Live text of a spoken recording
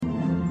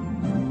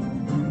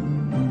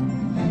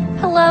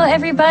Hello,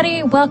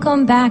 everybody.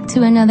 Welcome back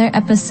to another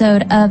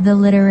episode of The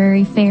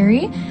Literary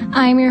Fairy.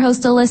 I'm your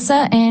host,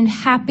 Alyssa, and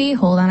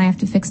hold on, I have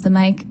to fix the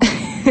mic.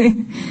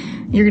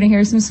 You're going to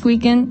hear some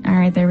squeaking. All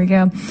right, there we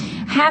go.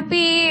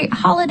 Happy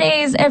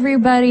holidays,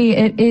 everybody.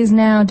 It is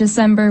now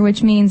December,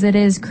 which means it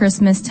is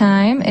Christmas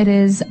time. It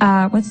is,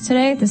 what's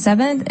today? The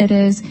 7th? It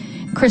is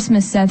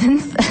Christmas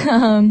 7th.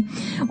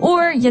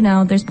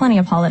 There's plenty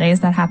of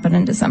holidays that happen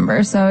in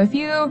December. So if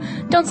you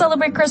don't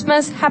celebrate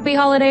Christmas, happy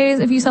holidays.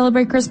 If you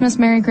celebrate Christmas,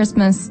 Merry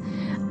Christmas.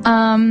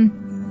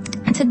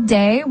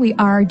 Today we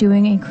are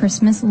doing a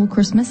little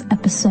Christmas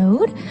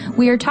episode.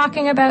 We are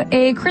talking about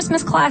a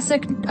Christmas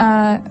classic.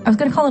 I was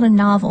going to call it a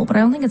novel, but I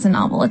don't think it's a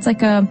novel. It's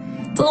like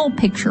it's a little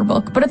picture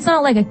book, but it's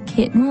not like a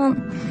kid. Well,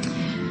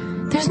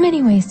 there's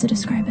many ways to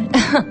describe it.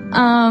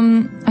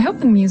 I hope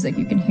the music,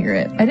 you can hear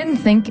it. I didn't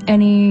think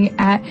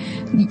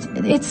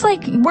it's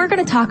like, we're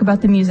going to talk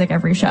about the music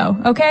every show,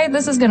 okay?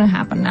 This is going to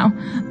happen now.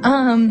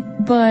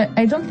 But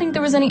I don't think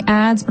there was any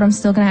ads, but I'm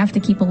still going to have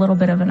to keep a little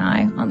bit of an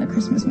eye on the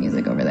Christmas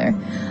music over there.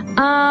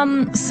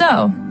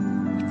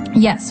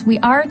 Yes, we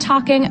are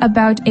talking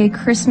about a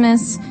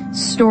Christmas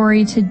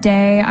story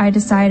today. I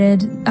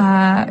decided,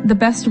 the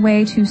best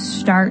way to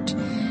start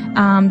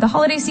the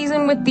holiday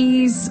season with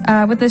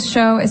this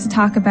show is to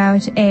talk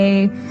about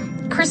a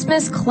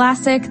Christmas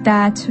classic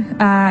that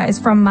is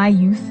from my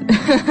youth,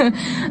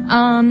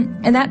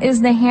 and that is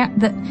the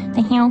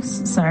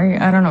house. Sorry,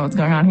 I don't know what's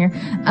going on here.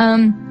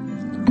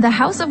 The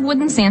House of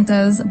Wooden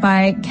Santas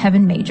by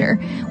Kevin Major,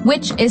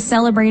 which is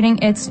celebrating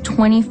its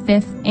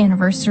 25th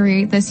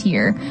anniversary this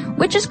year,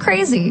 which is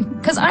crazy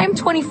because I'm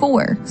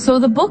 24, so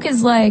the book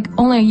is like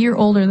only a year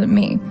older than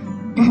me.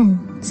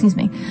 Excuse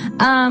me.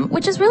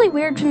 Which is really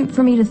weird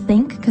for me to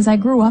think, because I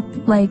grew up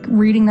like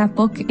reading that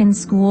book in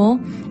school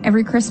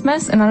every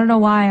Christmas, and I don't know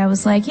why I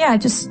was like, yeah,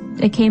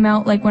 it came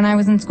out like when I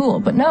was in school.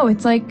 But no,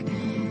 it's like,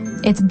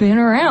 it's been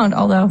around,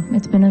 although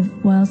it's been a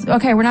while.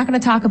 Okay, we're not going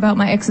to talk about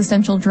my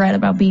existential dread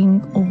about being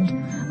old.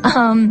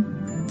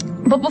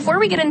 But before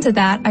we get into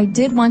that, I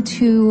did want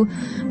to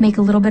make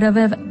a little bit of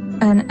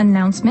an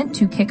announcement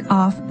to kick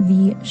off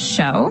the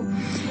show.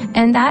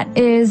 And that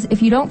is,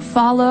 if you don't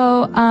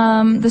follow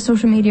the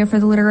social media for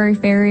The Literary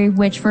Fairy,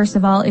 which, first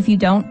of all, if you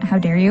don't, how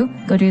dare you,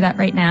 go do that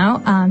right now.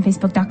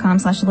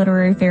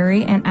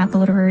 Facebook.com/literary and at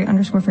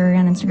 @theliterary_fairy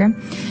on Instagram.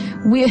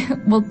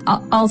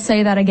 I'll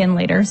say that again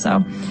later,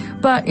 so.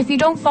 But if you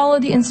don't follow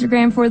the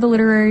Instagram for The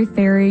Literary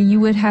Fairy, you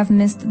would have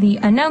missed the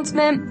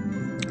announcement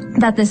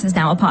that this is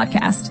now a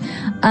podcast.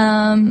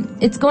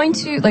 It's going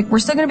to, we're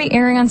still going to be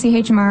airing on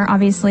CHMR,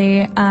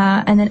 obviously,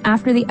 and then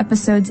after the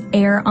episodes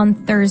air on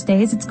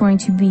Thursdays, it's going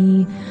to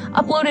be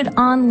uploaded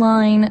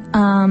online,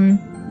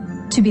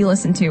 to be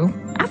listened to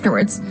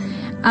afterwards.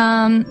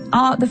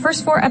 The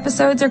first 4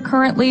 episodes are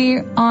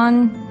currently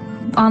online.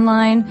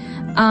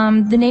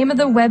 The name of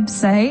the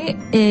website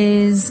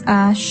is,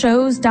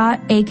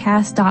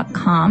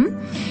 shows.acast.com.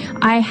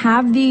 I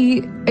have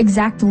the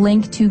exact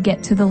link to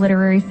get to The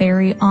Literary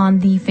Fairy on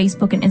the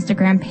Facebook and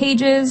Instagram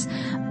pages.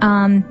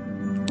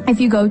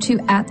 If you go to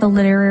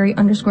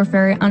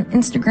 @theliterary_fairy on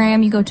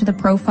Instagram, you go to the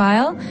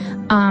profile.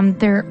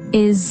 There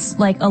is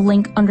a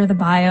link under the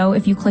bio.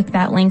 If you click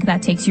that link,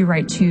 that takes you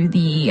right to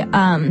the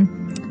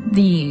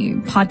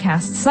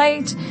podcast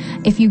site.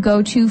 If you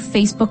go to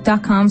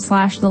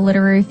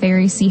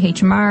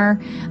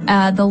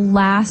facebook.com/theliteraryfairychmr, the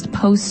last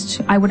post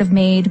I would have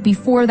made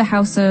before the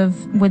House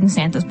of Wooden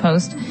Santas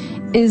post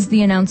is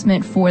the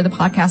announcement for the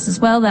podcast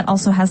as well. That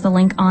also has the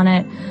link on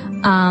it.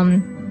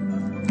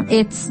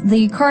 It's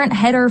the current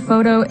header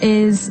photo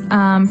is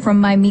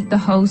from my Meet the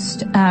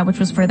Host, which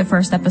was for the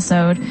first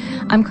episode.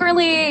 I'm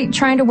currently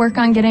trying to work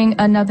on getting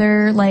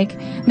another,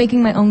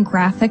 making my own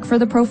graphic for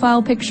the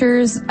profile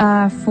pictures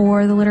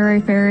for The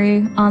Literary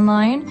Fairy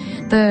online.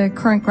 The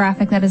current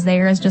graphic that is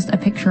there is just a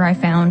picture I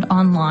found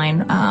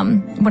online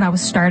when I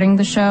was starting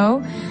the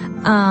show.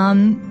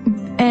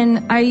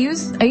 And I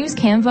use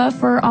Canva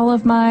for all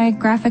of my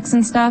graphics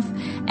and stuff,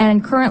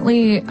 and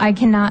currently I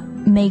cannot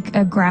make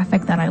a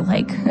graphic that I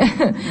like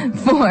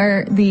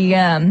for the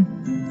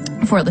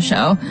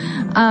show,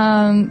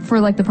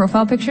 for the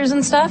profile pictures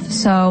and stuff.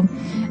 So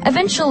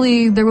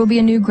eventually there will be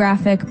a new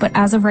graphic, but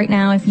as of right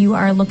now, if you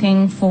are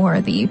looking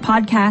for the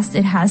podcast,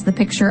 it has the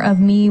picture of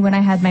me when I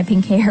had my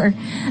pink hair,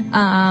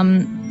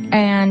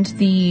 and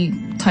the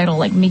title,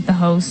 Meet the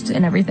Host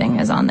and everything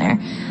is on there.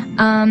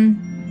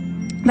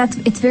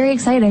 It's very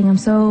exciting. I'm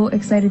so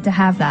excited to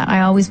have that.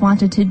 I always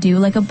wanted to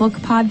do a book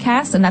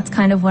podcast, and that's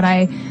kind of what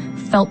I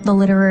felt The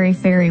Literary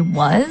Fairy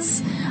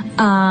was.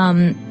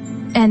 And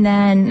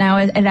then now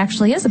it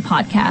actually is a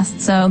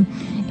podcast. So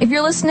if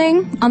you're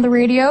listening on the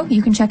radio,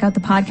 you can check out the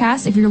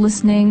podcast. If you're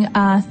listening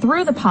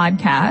through the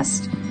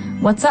podcast,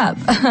 what's up?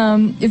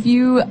 If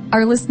you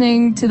are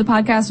listening to the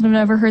podcast and have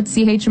never heard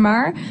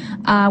CHMR,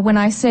 when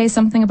I say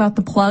something about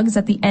the plugs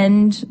at the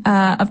end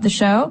of the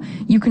show,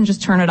 you can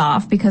just turn it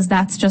off, because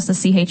that's just a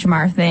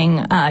CHMR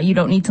thing. You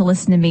don't need to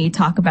listen to me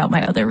talk about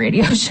my other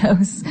radio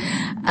shows.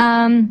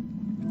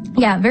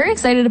 yeah, very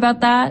excited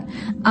about that.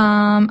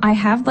 I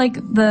have like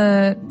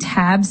the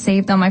tab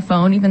saved on my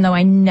phone, even though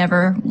I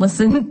never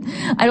listen.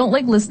 I don't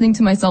like listening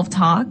to myself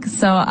talk.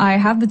 So I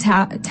have the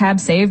tab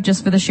saved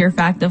just for the sheer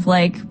fact of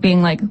like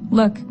being like,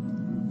 look,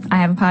 I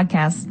have a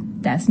podcast.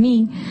 That's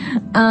me.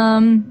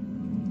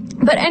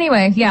 But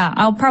anyway, yeah,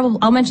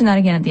 I'll mention that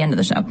again at the end of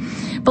the show.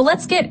 But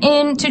let's get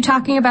into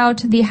talking about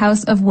the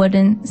House of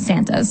Wooden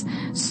Santas.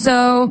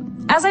 So,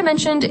 as I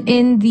mentioned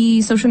in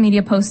the social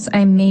media posts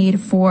I made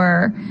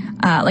for,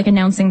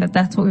 announcing that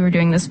that's what we were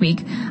doing this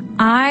week,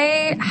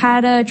 I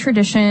had a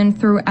tradition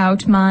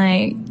throughout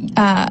my,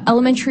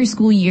 elementary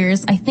school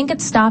years. I think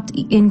it stopped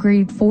in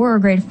grade 4 or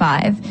grade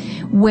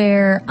 5,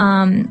 where,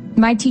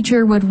 my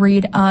teacher would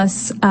read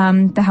us,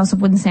 the House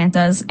of Wooden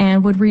Santas,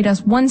 and would read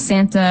us one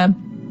Santa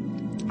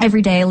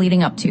every day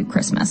leading up to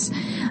Christmas.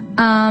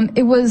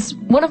 It was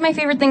one of my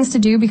favorite things to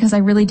do because I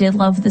really did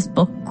love this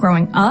book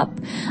growing up.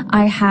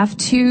 I have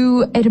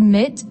to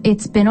admit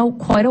it's been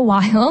quite a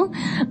while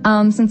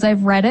since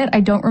I've read it. I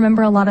don't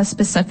remember a lot of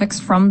specifics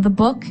from the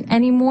book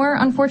anymore,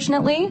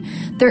 unfortunately.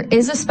 There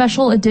is a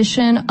special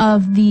edition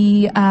of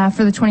the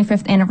for the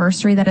 25th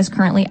anniversary that is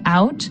currently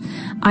out.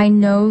 I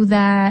know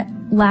that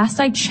last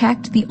I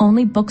checked, the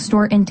only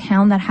bookstore in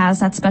town that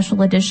has that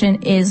special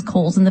edition is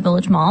Kohl's in the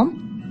Village Mall.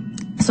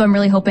 So I'm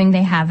really hoping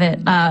they have it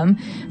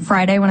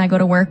Friday when I go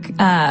to work,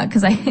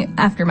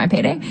 after my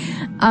payday,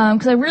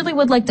 because I really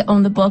would like to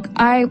own the book.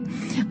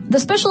 The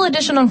special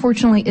edition,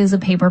 unfortunately, is a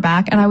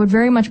paperback, and I would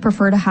very much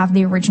prefer to have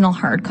the original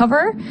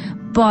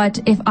hardcover.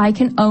 But if I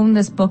can own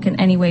this book in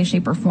any way,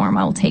 shape, or form,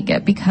 I will take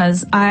it,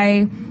 because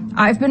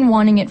I've been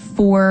wanting it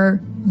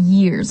for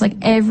years. Like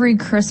every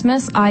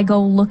Christmas, I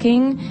go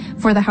looking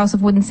for the House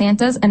of Wooden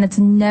Santas, and it's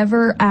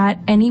never at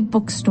any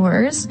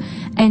bookstores.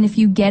 And if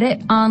you get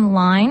it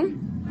online,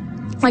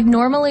 like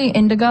normally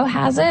Indigo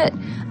has it.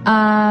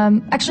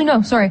 Actually,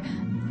 no, sorry.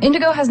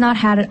 Indigo has not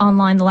had it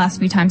online the last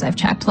few times I've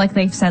checked. Like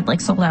they've said, like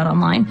sold out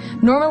online.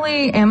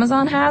 Normally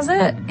Amazon has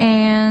it,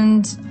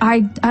 and I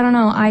don't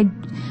know. I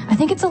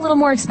think it's a little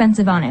more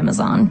expensive on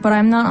Amazon, but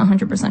I'm not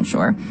 100%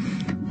 sure.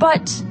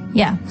 But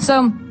yeah,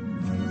 so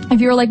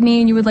if you're like me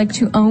and you would like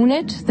to own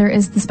it, there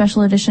is the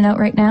special edition out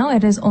right now.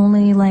 It is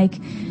only like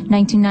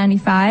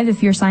 $19.95.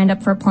 If you're signed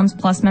up for a Plums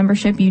Plus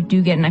membership, you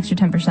do get an extra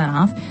 10%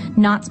 off.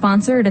 Not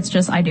sponsored. It's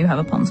just I do have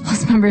a Plums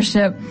Plus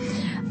membership.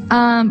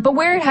 But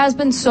where it has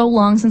been so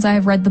long since I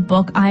have read the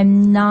book,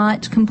 I'm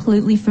not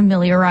completely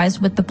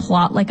familiarized with the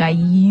plot like I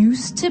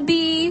used to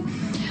be.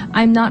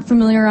 I'm not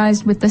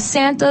familiarized with the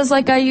Santas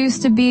like I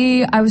used to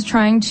be. I was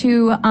trying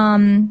to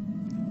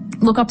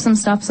look up some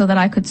stuff so that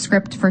I could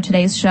script for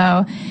today's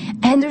show.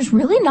 And there's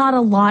really not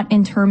a lot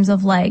in terms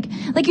of like,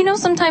 you know,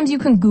 sometimes you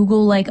can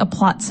Google like a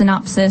plot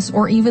synopsis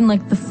or even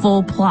like the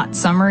full plot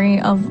summary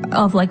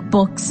of like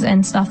books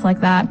and stuff like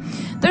that.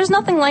 There's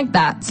nothing like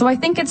that. So I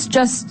think it's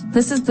just,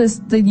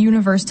 the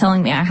universe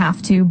telling me I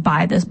have to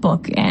buy this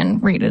book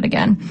and read it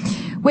again,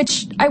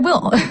 which I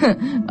will.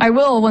 I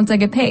will once I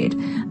get paid.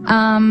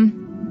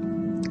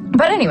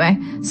 But anyway,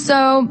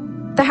 so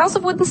The House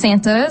of Wooden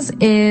Santas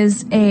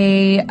is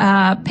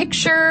a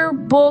picture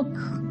book,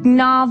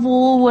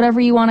 novel,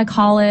 whatever you want to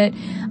call it,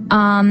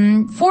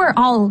 for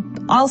all,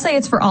 I'll say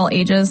it's for all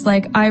ages.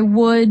 Like I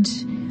would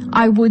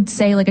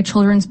say like a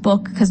children's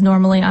book, because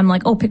normally I'm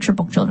like, oh, picture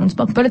book, children's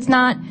book, but it's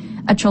not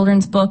a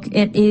children's book.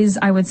 It is,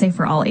 I would say,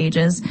 for all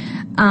ages.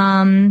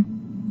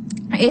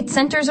 It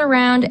centers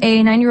around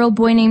a 9-year-old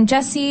boy named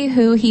Jesse,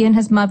 who he and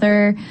his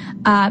mother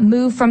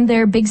moved from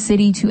their big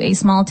city to a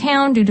small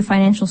town due to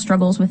financial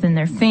struggles within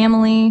their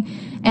family.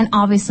 And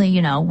obviously,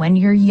 you know, when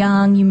you're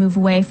young, you move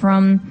away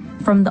from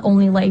the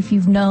only life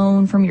you've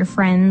known, from your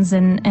friends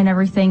and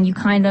everything. You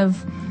kind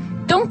of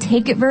don't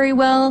take it very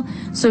well.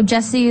 So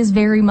Jesse is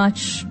very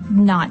much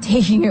not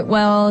taking it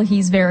well.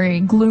 He's very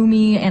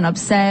gloomy and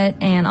upset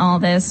and all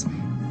this.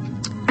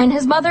 And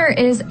his mother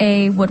is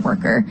a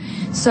woodworker.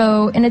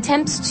 So in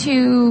attempts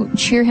to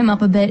cheer him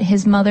up a bit,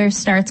 his mother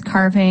starts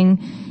carving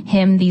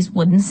him these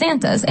wooden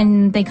Santas.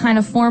 And they kind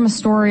of form a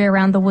story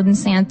around the wooden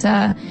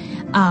Santa,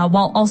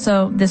 while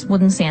also this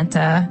wooden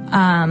Santa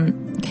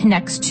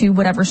connects to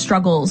whatever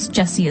struggles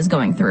Jesse is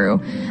going through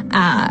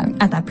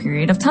at that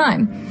period of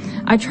time.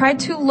 I tried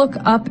to look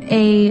up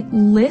a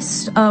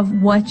list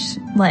of what,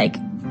 like,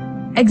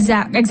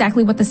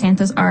 exactly what the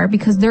Santas are,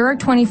 because there are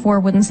 24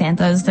 wooden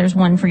Santas. There's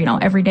one for, you know,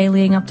 every day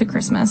leading up to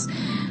Christmas.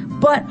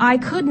 But I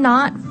could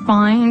not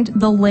find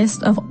the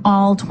list of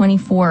all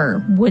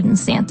 24 wooden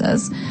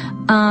Santas,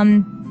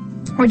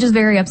 which is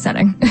very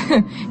upsetting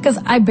because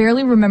I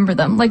barely remember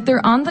them. Like,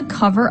 they're on the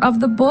cover of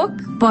the book,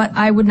 but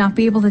I would not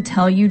be able to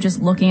tell you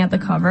just looking at the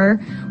cover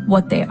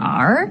what they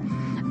are.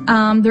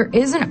 There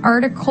is an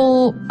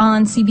article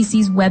on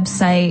CBC's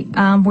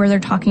website where they're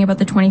talking about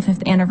the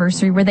 25th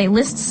anniversary, where they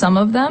list some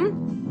of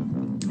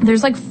them.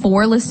 There's like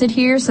 4 listed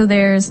here. So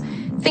there's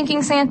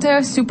Thinking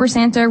Santa, Super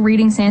Santa,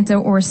 Reading Santa,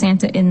 or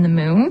Santa in the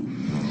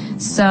Moon.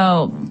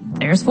 So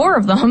there's 4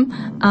 of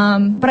them.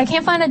 But I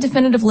can't find a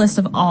definitive list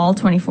of all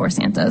 24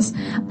 Santas.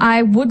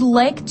 I would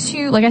like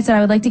to, like I said,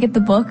 I would like to get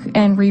the book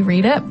and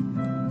reread it.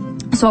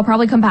 So I'll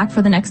probably come back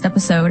for the next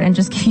episode and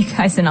just give you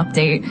guys an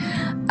update.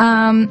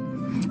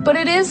 But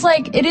it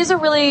is a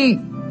really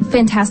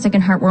fantastic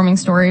and heartwarming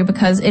story,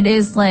 because it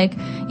is like,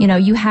 you know,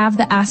 you have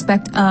the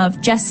aspect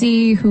of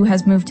Jesse, who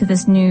has moved to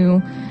this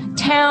new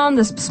town,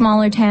 this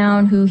smaller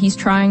town, who he's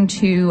trying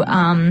to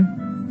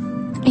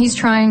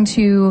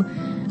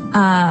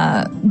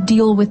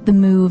deal with the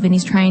move, and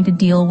he's trying to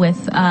deal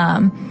with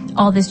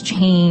all this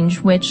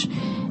change, which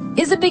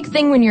is a big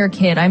thing when you're a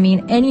kid. I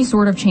mean, any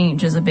sort of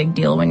change is a big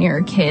deal when you're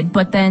a kid,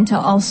 but then to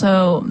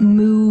also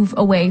move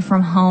away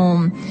from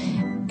home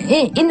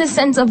in the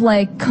sense of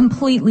like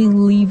completely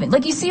leaving,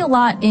 like you see a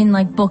lot in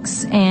like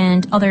books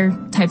and other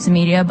types of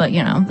media, but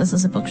you know, this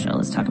is a book show,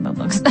 let's talk about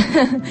books.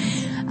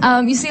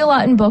 You see a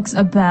lot in books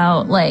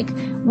about like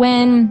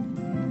when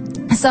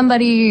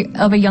somebody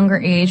of a younger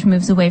age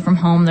moves away from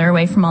home, they're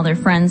away from all their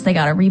friends, they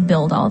gotta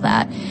rebuild all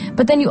that.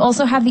 But then you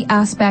also have the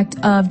aspect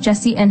of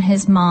Jesse and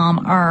his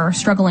mom are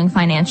struggling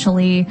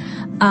financially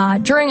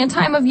during a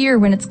time of year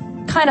when it's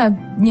kind of,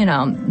 you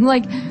know,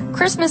 like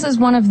Christmas is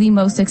one of the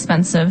most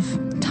expensive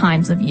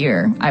times of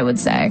year, I would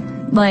say.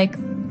 Like,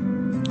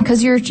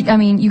 because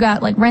you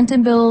got like rent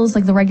and bills,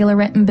 like the regular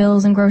rent and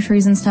bills and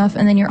groceries and stuff,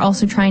 and then you're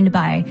also trying to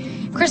buy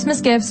Christmas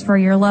gifts for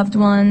your loved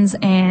ones,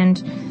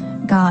 and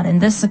God, in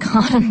this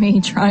economy,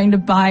 trying to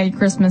buy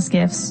Christmas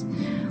gifts,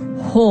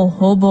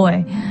 oh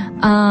boy.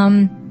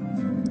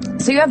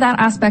 So you have that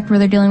aspect where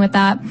they're dealing with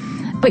that.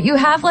 But you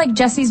have like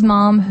Jesse's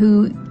mom,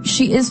 who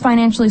she is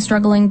financially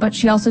struggling, but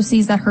she also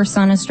sees that her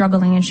son is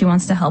struggling and she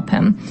wants to help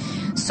him.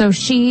 So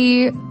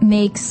she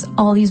makes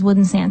all these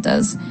wooden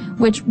Santas,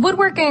 which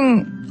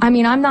woodworking, I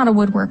mean, I'm not a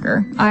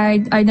woodworker.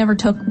 I never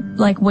took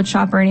like wood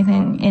shop or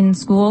anything in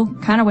school.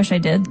 Kind of wish I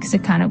did, because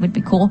it kind of would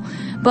be cool.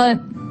 But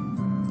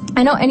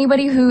I know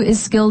anybody who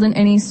is skilled in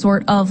any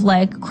sort of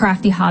like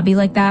crafty hobby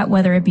like that,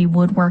 whether it be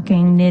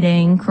woodworking,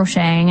 knitting,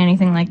 crocheting,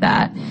 anything like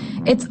that,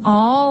 it's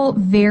all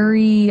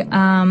very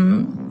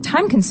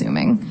time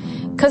consuming.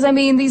 Because I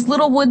mean, these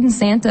little wooden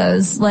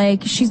Santas,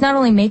 like she's not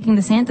only making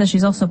the Santas,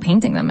 she's also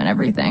painting them and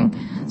everything.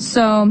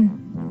 So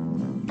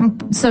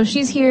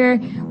she's here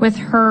with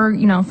her,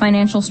 you know,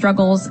 financial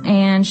struggles,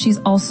 and she's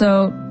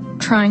also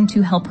trying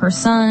to help her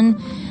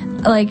son.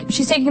 Like,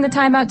 she's taking the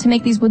time out to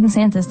make these wooden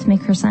Santas to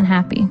make her son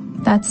happy.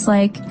 That's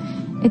like,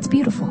 it's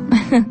beautiful.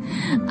 And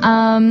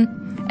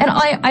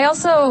I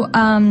also,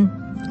 oh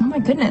my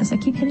goodness, I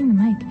keep hitting the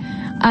mic.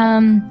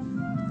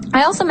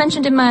 I also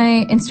mentioned in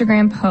my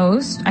Instagram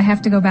post, I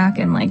have to go back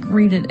and like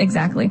read it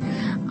exactly.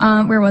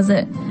 Where was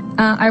it?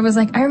 I was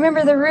like, I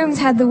remember the rooms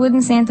had the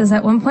wooden Santas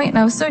at one point, and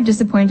I was so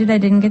disappointed I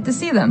didn't get to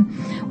see them.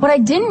 What I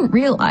didn't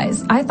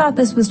realize, I thought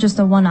this was just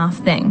a one-off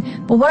thing,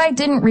 but what I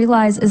didn't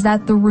realize is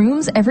that the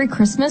rooms every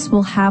Christmas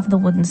will have the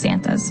wooden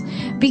Santas,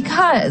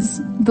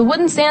 because the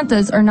wooden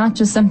Santas are not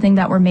just something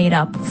that were made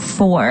up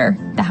for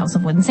the House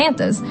of Wooden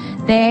Santas.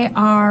 They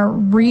are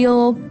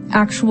real,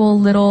 actual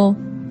little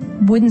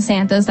wooden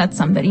Santas that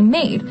somebody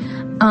made.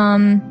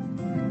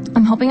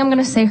 I'm hoping I'm going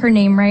to say her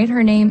name right.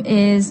 Her name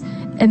is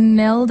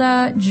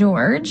Imelda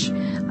George.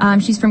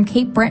 She's from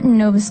Cape Breton,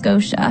 Nova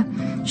Scotia.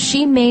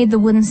 She made the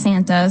wooden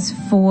Santas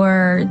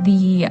for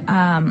the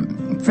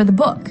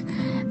book.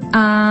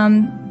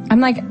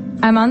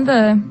 I'm on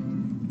the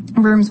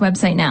Room's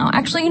website now.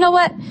 Actually, you know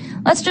what?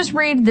 Let's just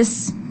read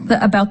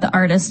about the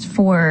artist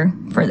for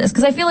this,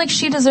 because I feel like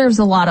she deserves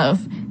a lot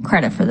of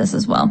credit for this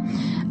as well.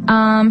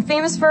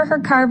 Famous for her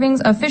carvings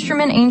of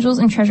fishermen, angels,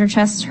 and treasure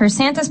chests, her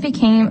Santas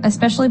became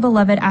especially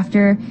beloved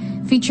after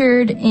being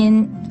featured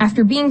in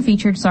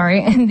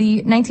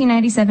the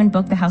 1997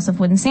 book The House of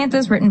Wooden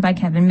Santas, written by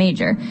Kevin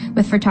Major,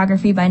 with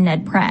photography by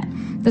Ned Pratt.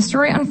 The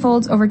story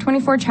unfolds over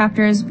 24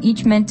 chapters,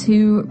 each meant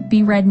to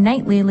be read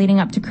nightly leading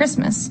up to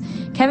Christmas.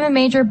 Kevin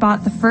Major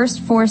bought the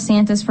first 4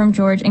 Santas from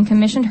George and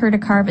commissioned her to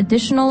carve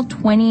additional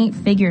 20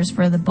 figures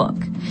for the book.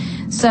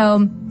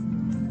 So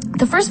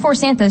the first 4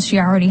 Santas she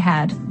already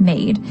had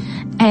made,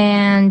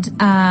 and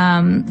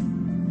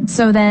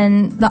so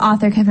then the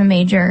author Kevin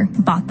Major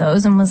bought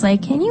those and was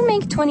like, can you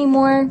make 20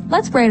 more?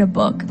 Let's write a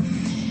book.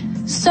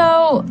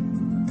 So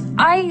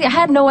I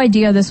had no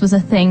idea this was a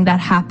thing that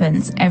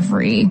happens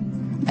every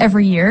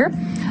year.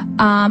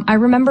 I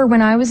remember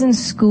when I was in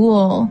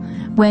school,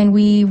 when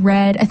we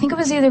read, I think it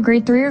was either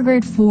grade 3 or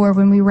grade 4,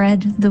 when we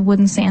read the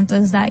Wooden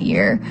Santas that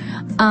year.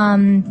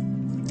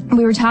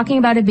 We were talking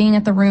about it being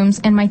at the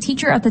Rooms, and my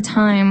teacher at the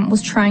time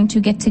was trying to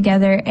get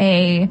together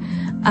a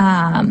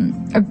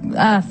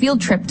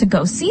field trip to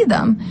go see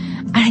them.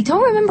 And I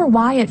don't remember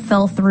why it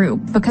fell through,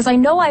 because I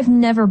know I've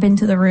never been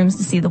to the Rooms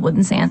to see the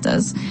Wooden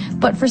Santas,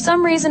 but for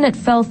some reason it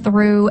fell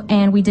through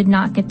and we did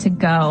not get to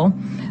go.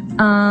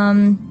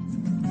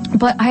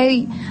 But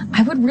I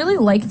would really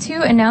like to,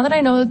 and now that I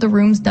know that the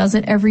Rooms does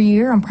it every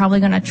year, I'm probably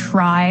going to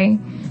try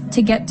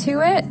to get to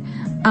it.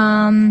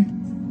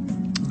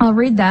 I'll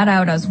read that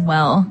out as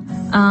well,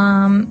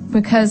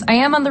 because I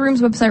am on the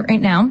Rooms website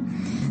right now.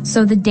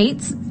 So the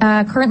dates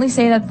currently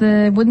say that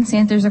the Wooden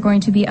Santas are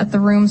going to be at the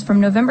Rooms from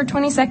November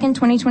 22nd,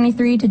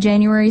 2023 to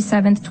January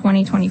 7th,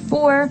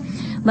 2024.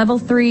 Level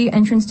 3,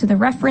 entrance to the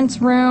reference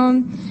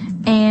room.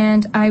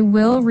 And I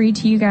will read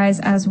to you guys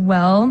as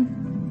well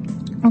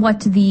what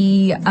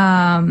the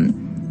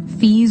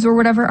fees or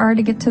whatever are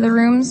to get to the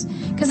rooms.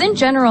 Because in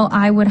general,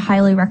 I would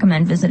highly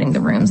recommend visiting the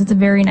rooms. It's a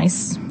very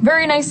nice,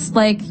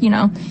 like, you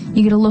know,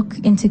 you get a look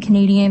into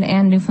Canadian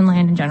and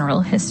Newfoundland in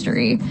general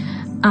history.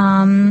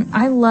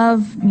 I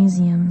love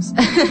museums.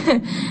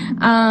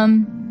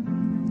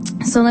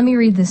 So let me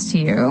read this to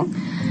you.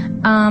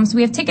 So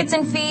we have tickets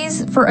and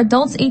fees. For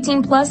adults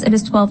 18 plus, it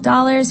is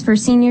 $12. For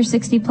seniors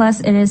 60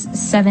 plus, it is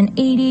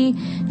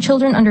 $7.80.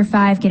 Children under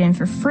 5 get in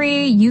for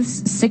free.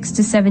 Youths 6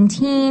 to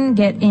 17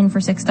 get in for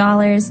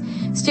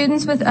 $6.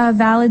 Students with a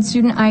valid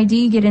student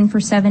ID get in for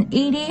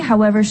 $7.80.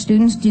 However,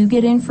 students do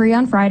get in free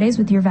on Fridays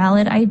with your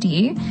valid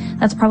ID.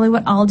 That's probably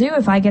what I'll do.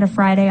 If I get a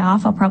Friday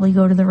off, I'll probably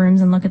go to the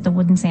rooms and look at the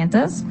wooden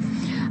Santas.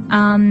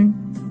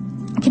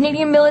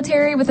 Canadian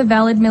military with a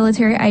valid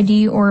military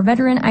ID or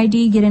veteran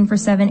ID get in for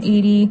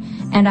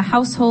 $7.80, and a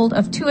household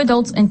of 2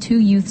 adults and 2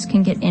 youths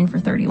can get in for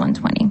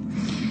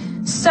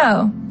 $31.20.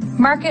 So,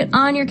 mark it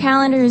on your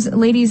calendars,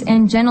 ladies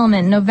and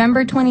gentlemen.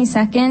 November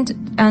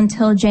 22nd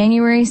until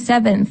January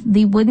 7th,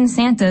 the wooden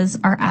Santas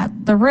are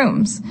at the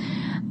rooms.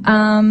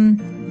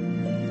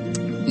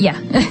 Yeah.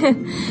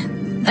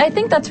 I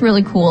think that's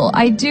really cool.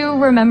 I do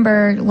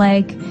remember,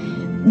 like,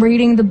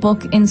 reading the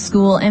book in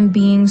school and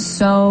being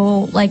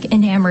so, like,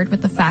 enamored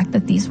with the fact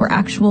that these were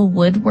actual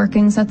wood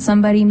workings that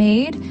somebody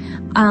made.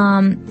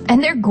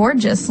 And they're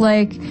gorgeous.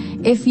 Like,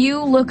 if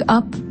you look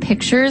up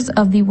pictures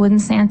of the wooden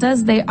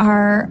Santas, they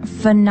are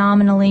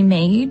phenomenally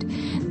made.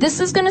 This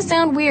is gonna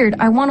sound weird.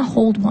 I want to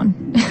hold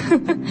one.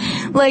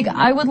 Like,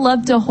 I would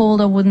love to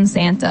hold a wooden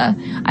Santa.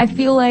 I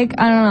feel like,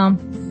 I don't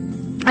know.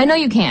 I know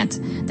you can't.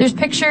 There's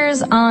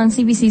pictures on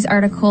CBC's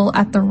article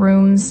at the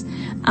rooms,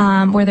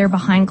 where they're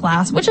behind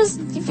glass, which is,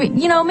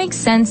 you know, makes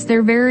sense.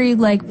 They're very,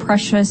 like,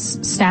 precious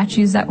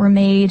statues that were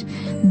made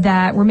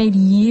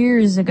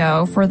years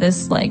ago for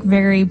this, like,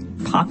 very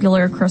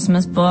popular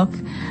Christmas book.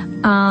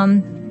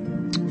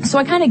 So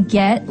I kind of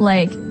get,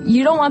 like,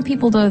 you don't want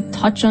people to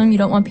touch them. You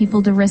don't want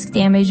people to risk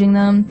damaging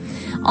them.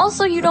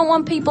 Also, you don't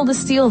want people to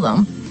steal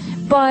them.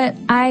 But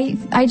I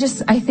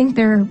think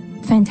they're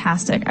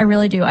fantastic. I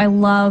really do. I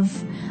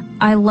love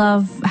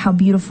how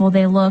beautiful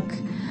they look.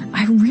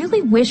 I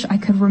really wish I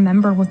could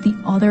remember what the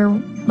other,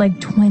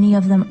 like, 20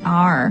 of them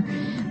are.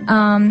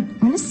 I'm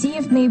going to see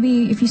if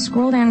maybe, if you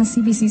scroll down to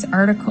CBC's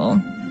article,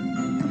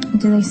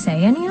 do they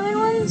say any other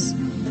ones?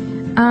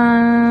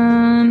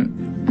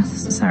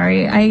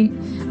 Sorry, I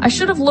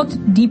should have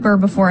looked deeper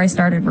before I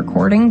started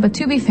recording, but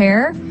to be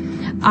fair,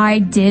 I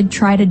did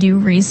try to do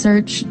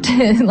research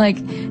to, like,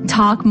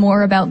 talk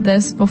more about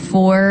this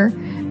before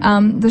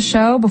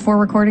before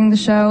recording the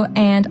show,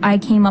 and I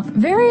came up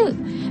very,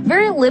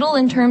 very little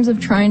in terms of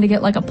trying to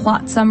get, like, a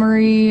plot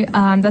summary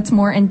that's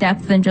more in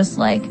depth than just,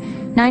 like,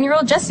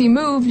 9-year-old Jesse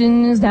moved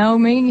and is now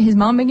his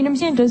mom making him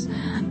Santas.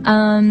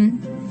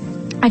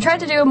 I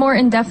tried to do a more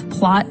in-depth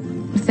plot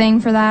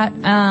thing for that,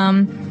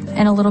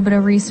 and a little bit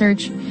of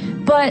research,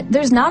 but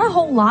there's not a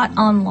whole lot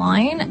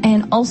online,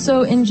 and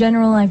also in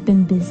general I've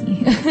been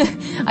busy.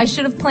 I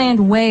should have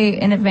planned way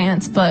in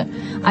advance, but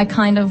I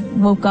kind of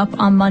woke up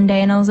on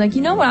Monday and I was like,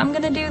 you know what I'm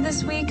gonna do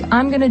this week?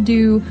 I'm gonna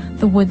do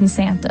the wooden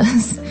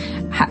Santas.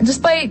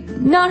 Despite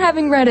not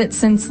having read it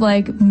since,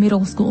 like,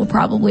 middle school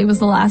probably was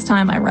the last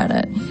time I read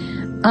it.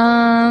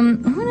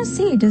 I'm gonna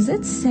see, does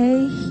it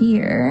say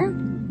here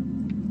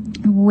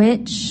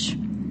which,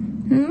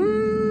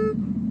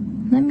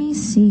 let me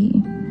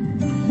see.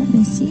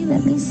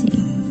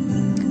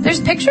 There's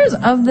pictures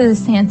of the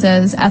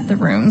Santas at the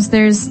rooms.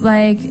 There's,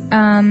 like,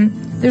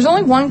 there's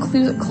only one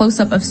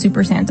close-up of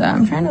Super Santa.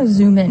 I'm trying to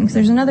zoom in because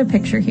there's another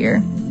picture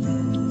here,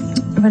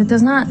 but it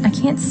does not, I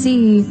can't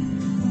see.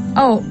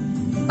 Oh,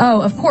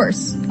 of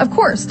course,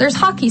 there's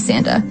Hockey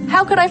Santa.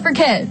 How could I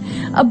forget?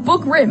 A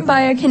book written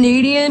by a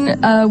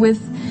Canadian,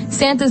 with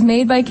Santas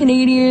made by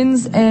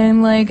Canadians,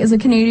 and, like, as a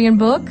Canadian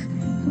book.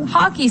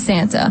 Hockey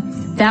Santa.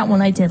 That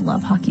one I did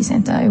love, Hockey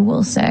Santa, I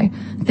will say.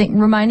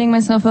 Reminding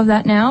myself of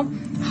that now.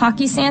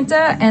 Hockey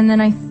Santa, and then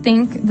I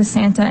think the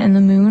Santa and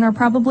the Moon are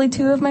probably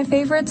 2 of my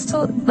favorites.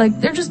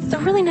 They're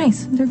really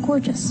nice. They're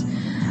gorgeous.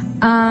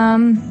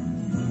 God,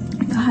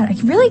 I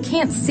really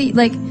can't see,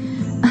 like,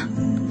 I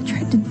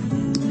tried to,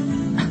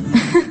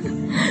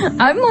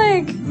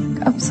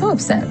 I'm so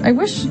upset. I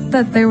wish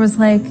that there was,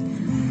 like,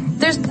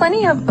 there's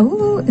plenty of,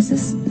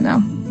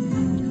 no.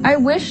 I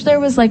wish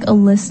there was, like, a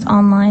list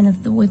online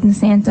of the wooden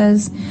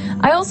Santas.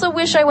 I also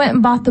wish I went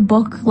and bought the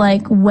book,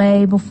 like,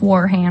 way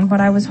beforehand,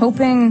 but I was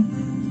hoping,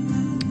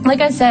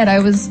 like I said,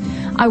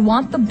 I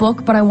want the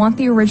book, but I want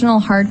the original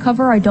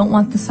hardcover. I don't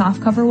want the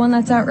softcover one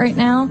that's out right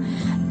now.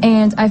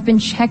 And I've been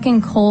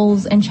checking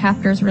Kohl's and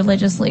Chapters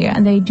religiously,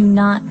 and they do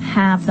not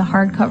have the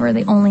hardcover.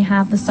 They only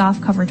have the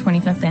softcover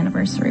 25th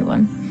anniversary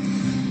one.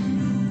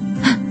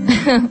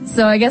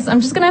 So I guess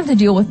I'm just gonna have to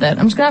deal with it.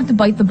 I'm just gonna have to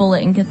bite the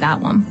bullet and get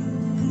that one.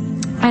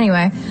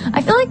 Anyway,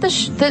 I feel like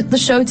the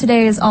show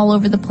today is all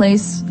over the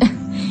place.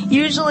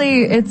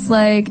 Usually it's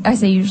like, I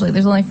say usually,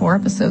 there's only 4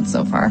 episodes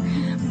so far.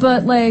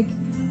 But, like,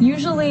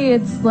 Usually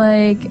it's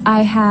like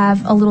I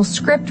have a little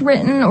script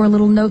written or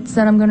little notes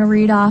that I'm going to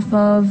read off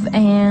of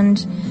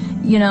and,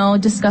 you know,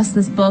 discuss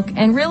this book.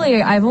 And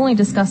really, I've only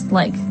discussed,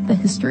 like, the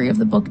history of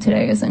the book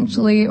today,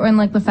 essentially, and,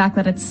 like, the fact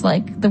that it's,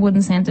 like, the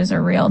wooden Santas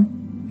are real.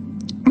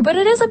 But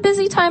it is a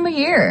busy time of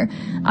year.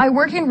 I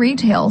work in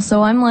retail,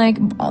 so I'm, like,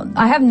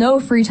 I have no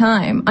free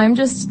time. I'm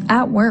just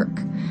at work,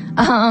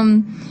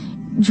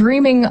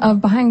 dreaming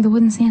of buying the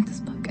wooden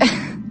Santas book.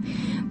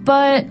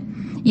 But,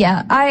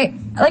 yeah,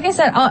 like I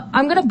said,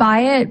 I'm gonna buy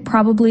it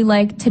probably,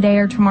 like, today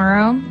or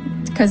tomorrow,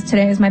 because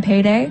today is my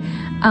payday.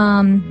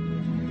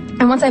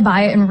 And once I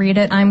buy it and read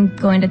it, I'm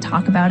going to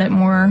talk about it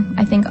more,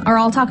 I think, or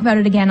I'll talk about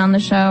it again on the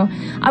show.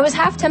 I was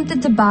half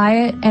tempted to buy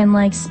it and,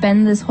 like,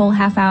 spend this whole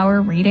half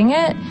hour reading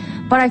it,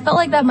 but I felt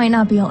like that might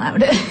not be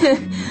allowed.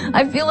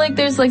 I feel like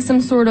there's, like, some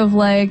sort of,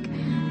 like,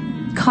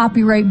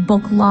 copyright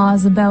book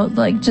laws about,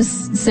 like,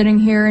 just sitting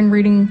here and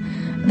reading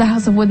The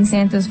House of Wooden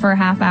Santas for a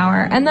half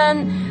hour. And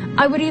then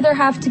I would either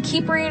have to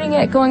keep reading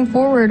it going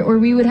forward, or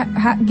we would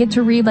get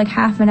to read, like,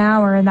 half an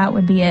hour, and that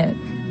would be it.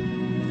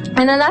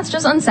 And then that's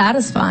just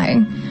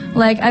unsatisfying.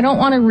 Like, I don't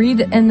want to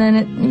read and then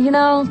it, you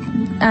know,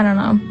 I don't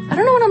know. I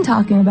don't know what I'm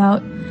talking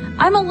about.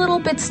 I'm a little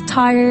bit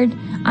tired.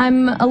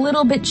 I'm a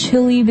little bit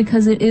chilly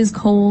because it is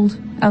cold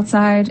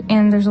outside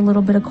and there's a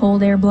little bit of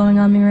cold air blowing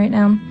on me right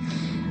now.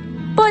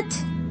 But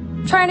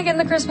trying to get in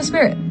the Christmas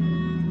spirit.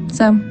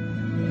 So,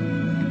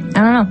 I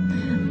don't know.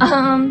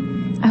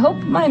 I hope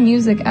my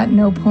music at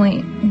no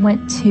point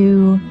went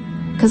to,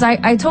 because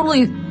I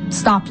totally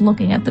stopped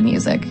looking at the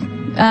music.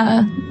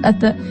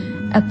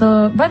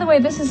 By the way,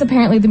 this is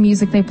apparently the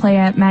music they play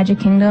at Magic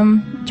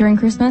Kingdom during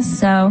Christmas,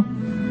 so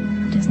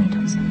Disney,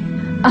 don't sue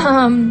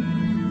me.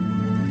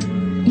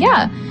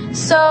 Yeah,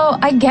 so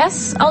I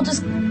guess I'll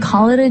just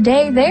call it a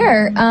day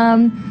there.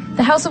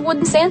 The House of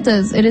Wooden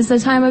Santas, it is the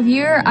time of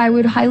year I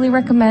would highly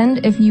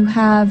recommend if you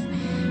have,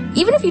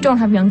 even if you don't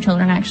have young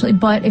children actually,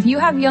 but if you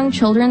have young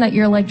children that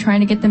you're like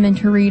trying to get them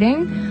into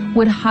reading,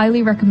 would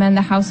highly recommend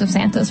The House of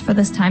Santas for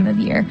this time of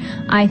year.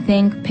 I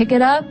think pick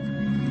it up,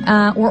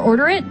 or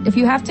order it if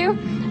you have to,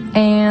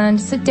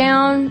 and sit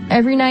down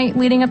every night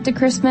leading up to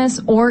Christmas,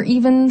 or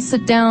even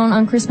sit down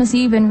on Christmas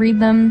Eve and read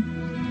them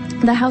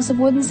The House of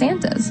Wooden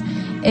Santas.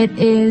 It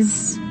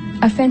is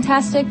a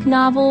fantastic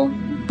novel,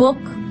 book,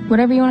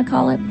 whatever you want to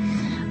call it.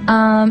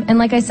 And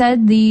like I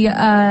said, the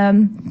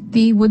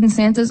Wooden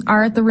Santas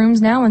are at the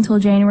rooms now until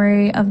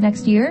January of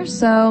next year,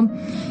 so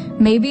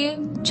maybe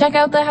check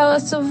out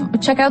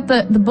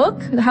the book,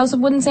 The House of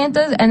Wooden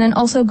Santas, and then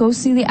also go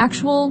see the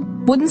actual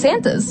Wooden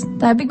Santas.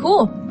 That'd be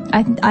cool.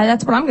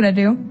 That's what I'm gonna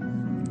do.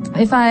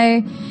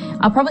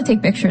 I'll probably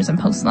take pictures and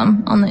post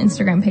them on the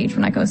Instagram page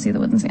when I go see the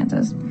Wooden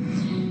Santas.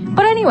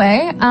 But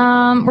anyway,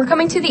 we're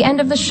coming to the end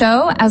of the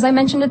show. As I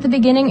mentioned at the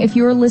beginning, if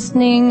you're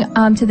listening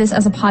to this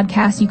as a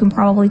podcast, you can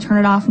probably turn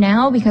it off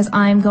now because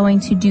I'm going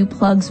to do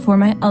plugs for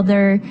my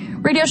other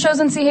radio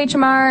shows on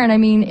CHMR. And I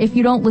mean, if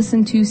you don't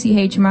listen to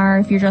CHMR,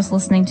 if you're just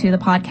listening to the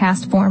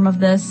podcast form of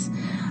this,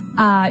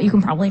 you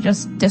can probably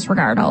just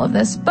disregard all of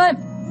this. But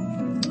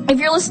if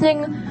you're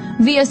listening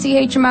via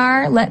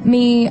CHMR, let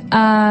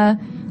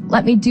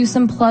me do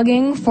some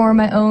plugging for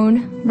my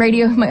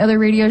other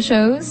radio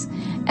shows,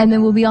 and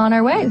then we'll be on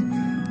our way.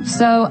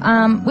 So,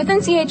 within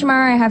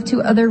CHMR, I have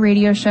 2 other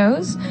radio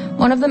shows.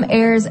 One of them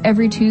airs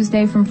every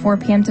Tuesday from 4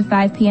 p.m. to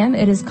 5 p.m.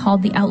 It is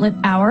called The Outlet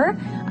Hour.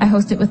 I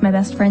host it with my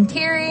best friend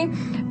Terry.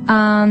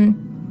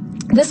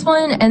 This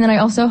one, and then I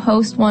also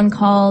host one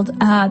called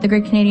The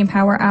Great Canadian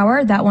Power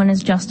Hour. That one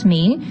is just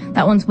me.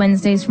 That one's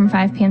Wednesdays from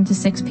 5 p.m. to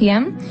 6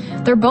 p.m.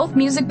 They're both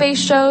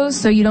music-based shows,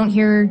 so you don't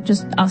hear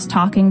just us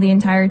talking the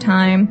entire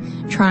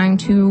time, trying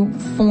to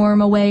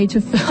form a way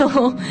to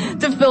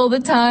fill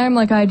the time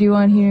like I do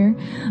on here.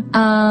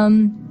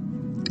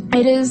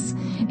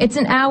 It's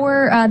an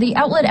hour. The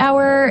Outlet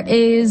Hour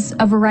is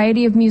a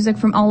variety of music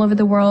from all over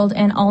the world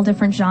and all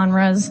different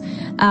genres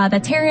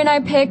that Terry and I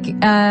pick.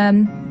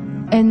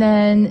 And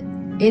then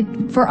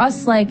for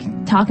us,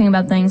 like, talking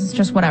about things, it's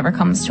just whatever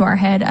comes to our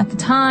head at the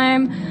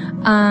time,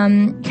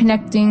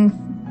 connecting,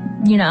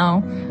 you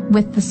know,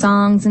 with the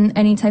songs in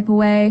any type of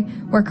way.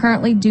 We're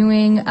currently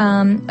doing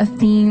a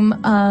theme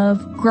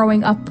of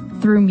growing up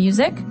through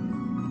music.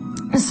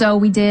 So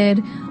we did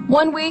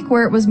 1 week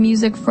where it was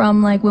music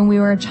from, like, when we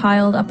were a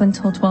child up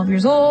until 12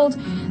 years old.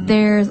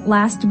 There's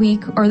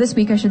this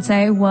week I should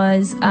say,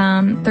 was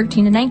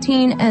 13 to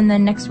 19, and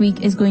then next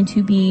week is going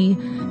to be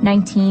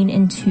 19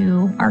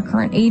 into our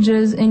current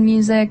ages in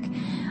music.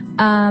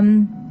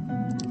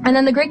 And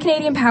then the Great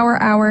Canadian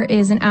Power Hour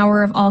is an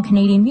hour of all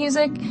Canadian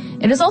music.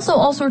 It is also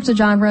all sorts of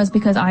genres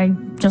because I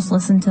just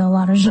listen to a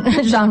lot of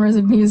genres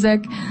of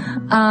music.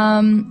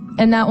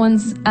 And that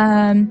one's,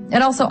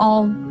 and also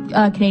all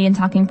Canadian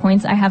talking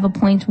points. I have a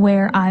point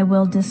where I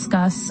will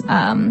discuss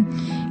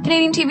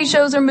Canadian TV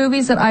shows or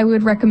movies that I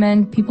would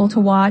recommend people to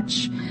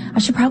watch. I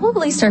should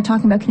probably start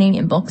talking about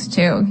Canadian books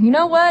too. You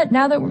know what?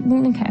 Now that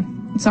okay.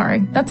 Sorry.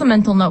 That's a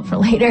mental note for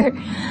later.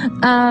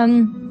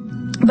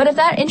 But if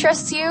that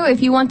interests you,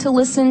 if you want to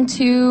listen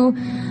to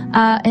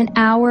an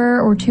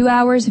hour or 2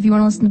 hours, if you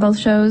want to listen to both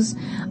shows,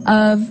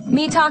 of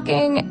me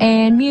talking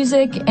and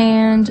music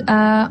and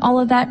all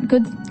of that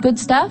good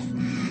stuff.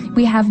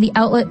 We have the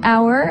Outlet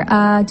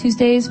Hour,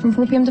 Tuesdays from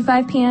 4 p.m. to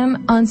 5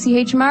 p.m. on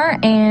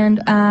CHMR, and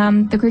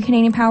the Great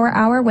Canadian Power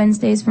Hour,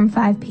 Wednesdays from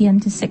 5 p.m.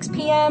 to 6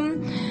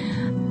 p.m.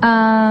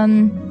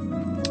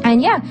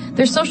 And yeah,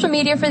 there's social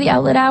media for the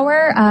Outlet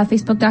Hour,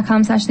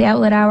 facebook.com/the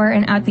Outlet Hour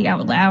and at the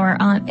Outlet Hour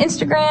on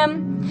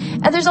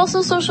Instagram. And there's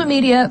also social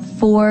media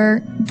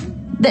for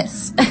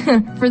this,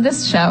 for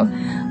this show.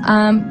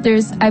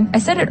 I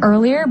said it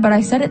earlier, but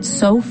I said it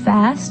so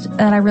fast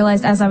that I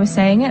realized as I was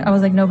saying it, I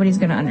was like, nobody's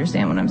going to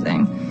understand what I'm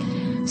saying.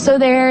 So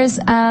there's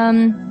a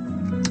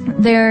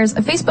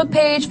Facebook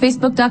page,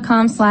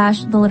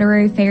 facebook.com/the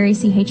Literary Fairy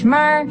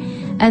CHMR,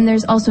 and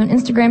there's also an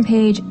Instagram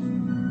page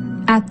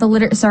at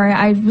sorry,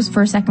 I was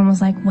for a second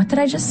was like, what did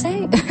I just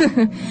say?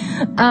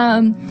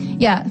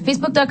 Yeah,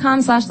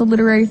 facebook.com/the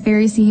Literary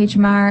Fairy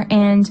CHMR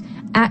and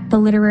at the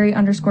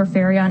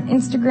literary_fairy on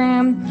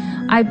Instagram.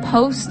 I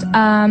post,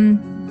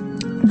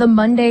 the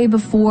Monday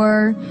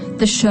before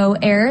the show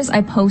airs,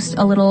 I post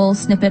a little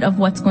snippet of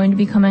what's going to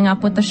be coming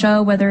up with the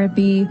show, whether it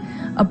be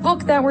a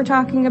book that we're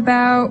talking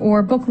about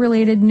or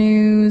book-related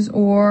news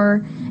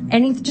or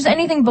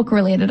anything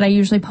book-related. I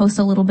usually post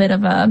a little bit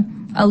of a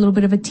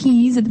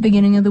tease at the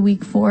beginning of the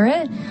week for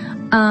it.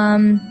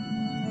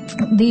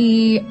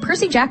 The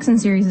Percy Jackson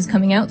series is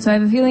coming out, so I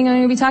have a feeling I'm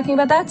going to be talking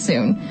about that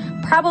soon.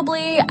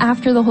 Probably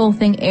after the whole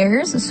thing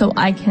airs, so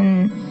I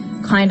can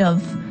kind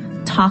of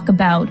talk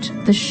about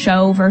the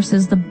show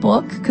versus the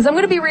book, because I'm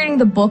going to be reading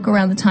the book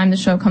around the time the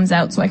show comes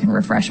out so I can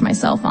refresh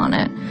myself on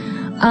it.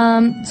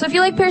 So if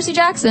you like Percy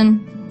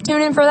Jackson,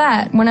 tune in for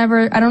that.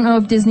 Whenever, I don't know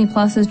if Disney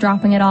Plus is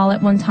dropping it all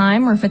at one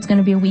time or if it's going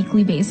to be a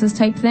weekly basis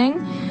type thing,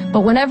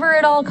 but whenever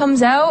it all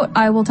comes out,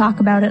 I will talk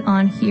about it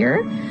on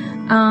here.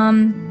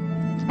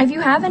 If you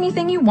have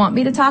anything you want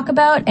me to talk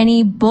about,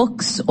 any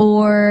books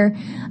or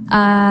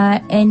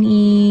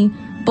any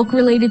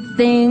book-related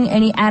thing,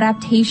 any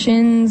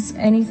adaptations,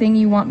 anything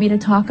you want me to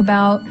talk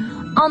about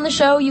on the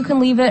show, you can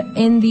leave it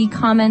in the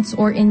comments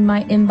or in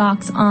my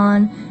inbox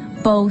on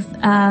both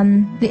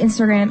the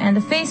Instagram and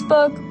the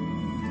Facebook.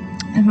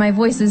 And my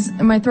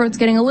throat's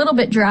getting a little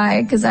bit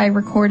dry because I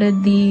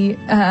recorded the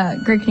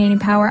Great Canadian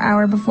Power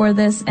Hour before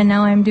this, and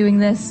now I'm doing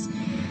this.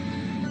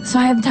 So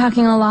I am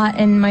talking a lot,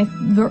 and my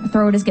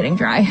throat is getting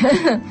dry.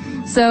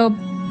 So,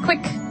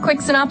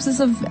 quick synopsis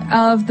of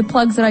the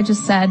plugs that I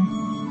just said.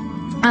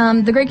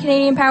 The Great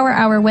Canadian Power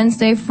Hour,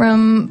 Wednesday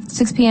from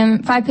 5 p.m.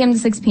 to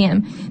 6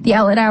 p.m. The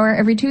Outlet Hour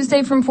every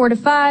Tuesday from 4 to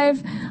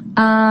 5.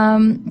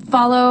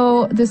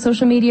 Follow the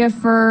social media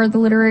for The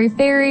Literary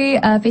Fairy,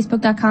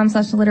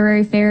 facebook.com/The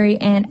Literary Fairy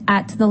and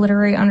at The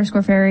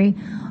Literary_Fairy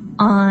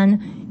on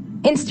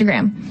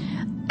Instagram.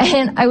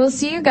 And I will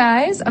see you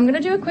guys. I'm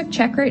going to do a quick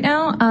check right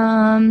now.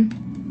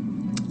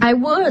 I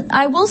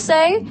will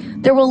say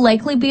there will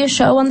likely be a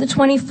show on the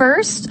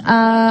 21st.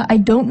 I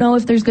don't know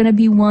if there's going to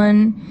be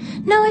one.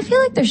 No, I feel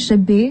like there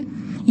should be.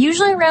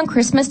 Usually around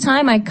Christmas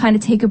time, I kind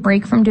of take a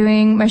break from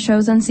doing my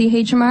shows on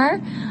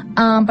CHMR.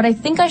 But I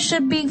think I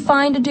should be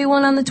fine to do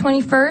one on the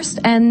 21st.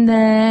 And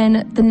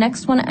then the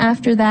next one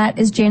after that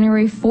is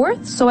January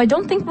 4th. So I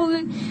don't think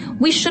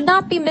we should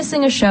not be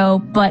missing a show.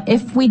 But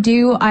if we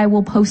do, I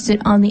will post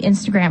it on the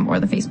Instagram or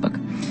the Facebook.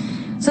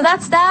 So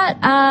that's that.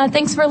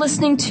 Thanks for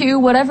listening to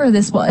whatever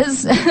this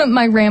was,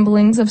 my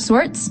ramblings of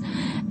sorts.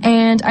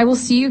 And I will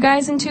see you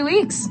guys in 2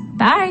 weeks.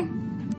 Bye.